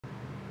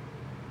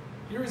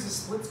here is a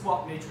split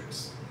squat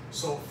matrix.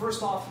 So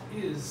first off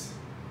is,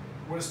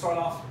 we're gonna start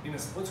off in a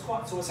split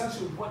squat. So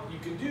essentially what you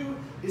can do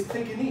is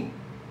take a knee.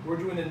 We're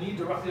doing a knee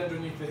directly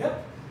underneath the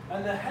hip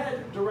and the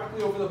head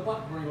directly over the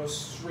butt. We're gonna go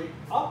straight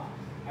up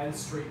and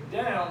straight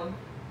down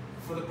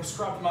for the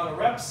prescribed amount of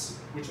reps,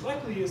 which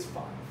likely is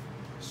 5.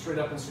 Straight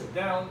up and straight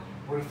down.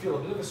 We're gonna feel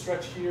a bit of a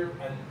stretch here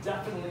and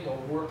definitely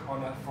a work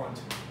on that front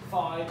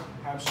thigh,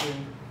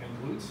 hamstring,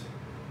 and glute.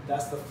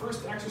 That's the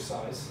first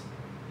exercise,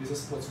 is a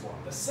split squat.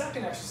 The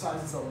second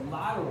exercise is a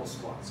lateral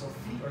squat. So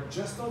feet are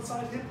just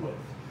outside hip width.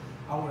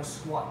 I wanna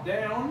squat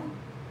down,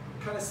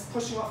 kind of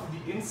pushing off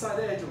of the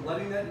inside edge and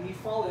letting that knee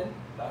fall in.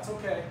 That's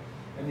okay.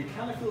 And you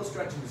kind of feel a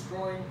stretch in this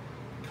groin,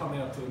 coming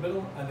up to the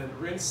middle, and then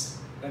rinse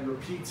and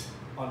repeat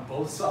on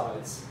both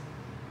sides.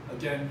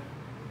 Again,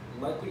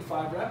 likely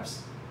 5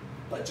 reps,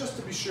 but just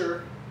to be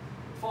sure,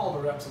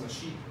 follow the reps on the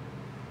sheet.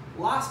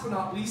 Last but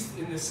not least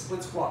in this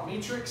split squat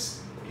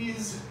matrix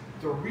is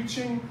the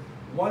reaching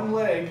one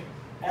leg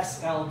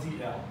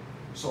SLDL.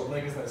 So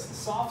leg is nice and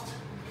soft,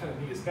 kind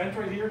of knee is bent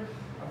right here.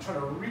 I'm trying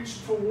to reach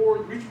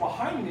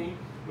behind me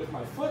with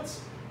my foot,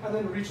 and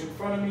then reach in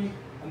front of me,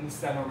 and then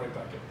stand on right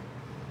back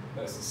up.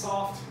 Nice and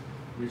soft,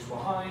 reach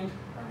behind,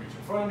 and reach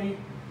in front of me,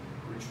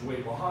 reach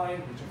way behind,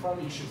 reach in front of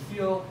me. You should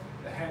feel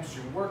the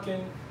hamstring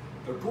working.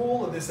 The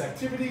goal of this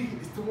activity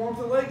is to warm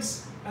up the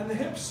legs and the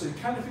hips, so you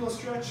kind of feel a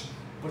stretch,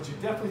 but you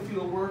definitely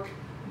feel a work.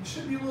 You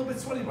should be a little bit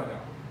sweaty by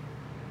now.